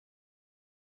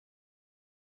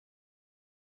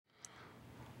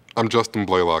I'm Justin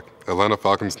Blalock, Atlanta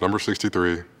Falcons number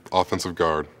 63, offensive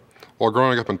guard. While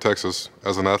growing up in Texas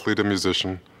as an athlete and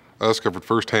musician, I discovered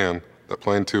firsthand that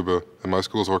playing tuba in my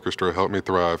school's orchestra helped me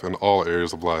thrive in all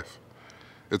areas of life.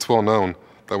 It's well known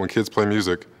that when kids play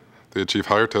music, they achieve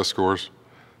higher test scores,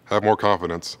 have more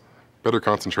confidence, better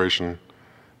concentration,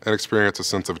 and experience a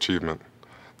sense of achievement.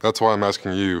 That's why I'm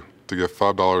asking you to give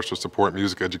 $5 to support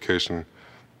music education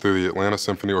through the Atlanta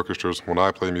Symphony Orchestra's When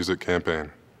I Play Music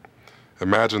campaign.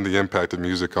 Imagine the impact of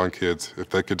music on kids if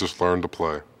they could just learn to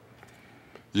play.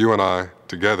 You and I,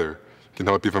 together, can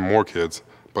help even more kids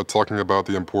by talking about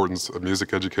the importance of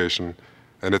music education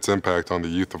and its impact on the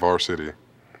youth of our city.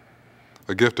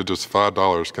 A gift of just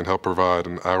 $5 can help provide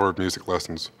an hour of music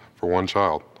lessons for one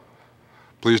child.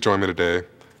 Please join me today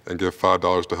and give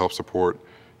 $5 to help support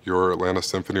your Atlanta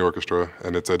Symphony Orchestra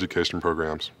and its education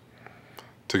programs.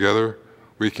 Together,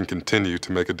 we can continue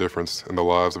to make a difference in the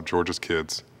lives of Georgia's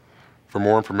kids. For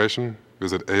more information,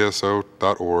 visit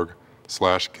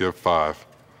aso.org/give5.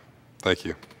 Thank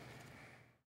you.